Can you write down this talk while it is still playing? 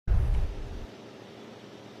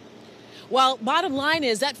Well, bottom line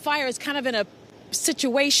is that fire is kind of in a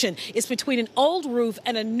situation. It's between an old roof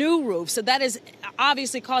and a new roof. So that is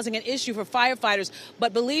obviously causing an issue for firefighters.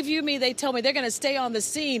 But believe you me, they tell me they're going to stay on the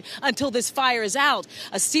scene until this fire is out.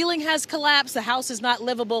 A ceiling has collapsed. The house is not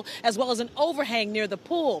livable, as well as an overhang near the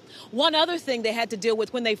pool. One other thing they had to deal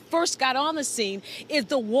with when they first got on the scene is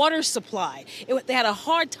the water supply. They had a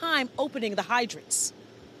hard time opening the hydrants.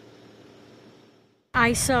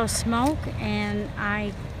 I saw smoke and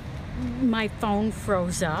my phone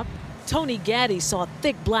froze up. Tony Gaddy saw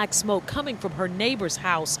thick black smoke coming from her neighbor's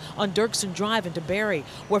house on Dirksen Drive in DeBary,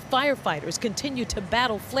 where firefighters continue to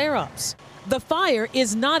battle flare-ups. The fire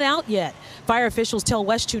is not out yet. Fire officials tell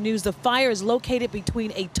West 2 News the fire is located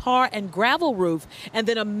between a tar and gravel roof and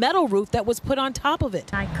then a metal roof that was put on top of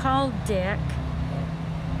it. I called Dick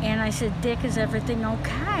and I said, "Dick, is everything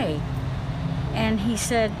okay?" And he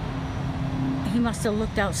said, he must have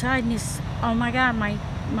looked outside and he said, "Oh my God,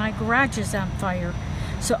 my garage is on fire."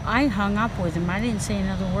 So I hung up with him. I didn't say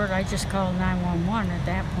another word. I just called 911 at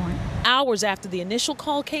that point. Hours after the initial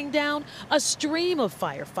call came down, a stream of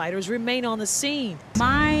firefighters remain on the scene.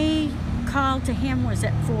 My call to him was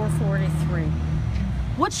at 4:43.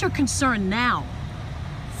 What's your concern now?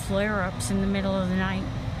 Flare-ups in the middle of the night.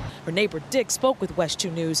 Her neighbor Dick spoke with West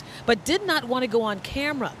 2 News, but did not want to go on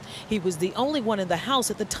camera. He was the only one in the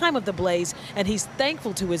house at the time of the blaze, and he's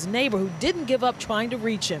thankful to his neighbor who didn't give up trying to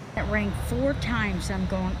reach him. It rang 4 times. I'm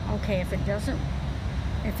going, okay, if he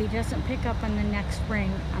doesn't pick up on the next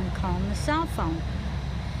ring, I'm calling the cell phone.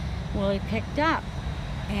 Well, he picked up,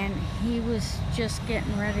 and he was just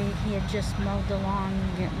getting ready. He had just mowed the lawn,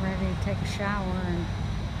 getting ready to take a shower,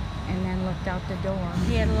 and then looked out the door.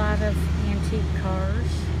 He had a lot of antique cars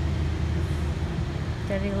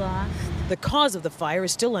that he lost. The cause of the fire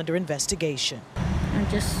is still under investigation. I'm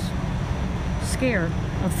just scared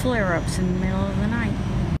of flare-ups in the middle of the night.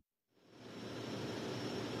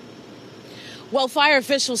 Well, fire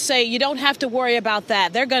officials say you don't have to worry about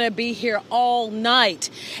that. They're going to be here all night.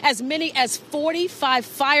 As many as 45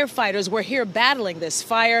 firefighters were here battling this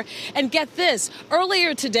fire. And get this,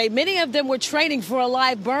 earlier today, many of them were training for a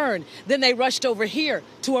live burn. Then they rushed over here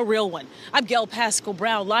to a real one. I'm Gail Pascal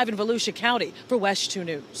Brown, live in Volusia County for West 2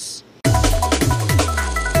 News.